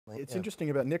it's interesting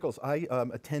about Nichols. I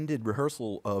attended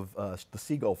rehearsal of The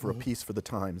Seagull for a piece for the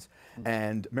Times,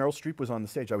 and Meryl Streep was on the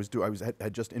stage.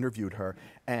 Had just interviewed her,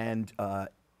 and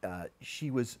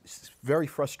she was very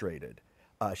frustrated.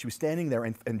 She was standing there,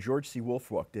 and George C.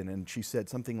 Wolfe walked in, and she said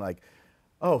something like,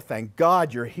 "Oh, thank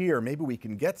God you're here. Maybe we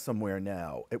can get somewhere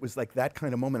now." It was like that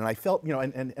kind of moment, and I felt,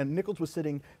 and Nichols was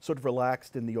sitting sort of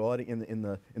relaxed in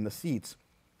the in the seats.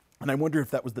 And I wonder if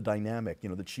that was the dynamic,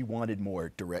 that she wanted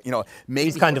more direct, maybe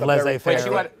He's kind of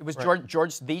laissez-faire. Was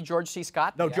George C.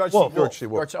 Scott? No, George C.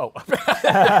 Wolfe. Did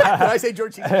I say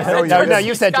George C. Scott? No,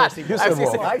 you said George C. You said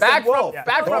Wolfe.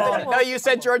 No, you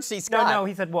said George C. Scott. No,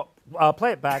 he said what?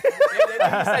 Play it back.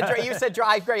 He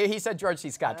said George C.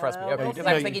 Scott. Trust me.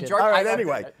 Okay. All right,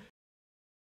 anyway.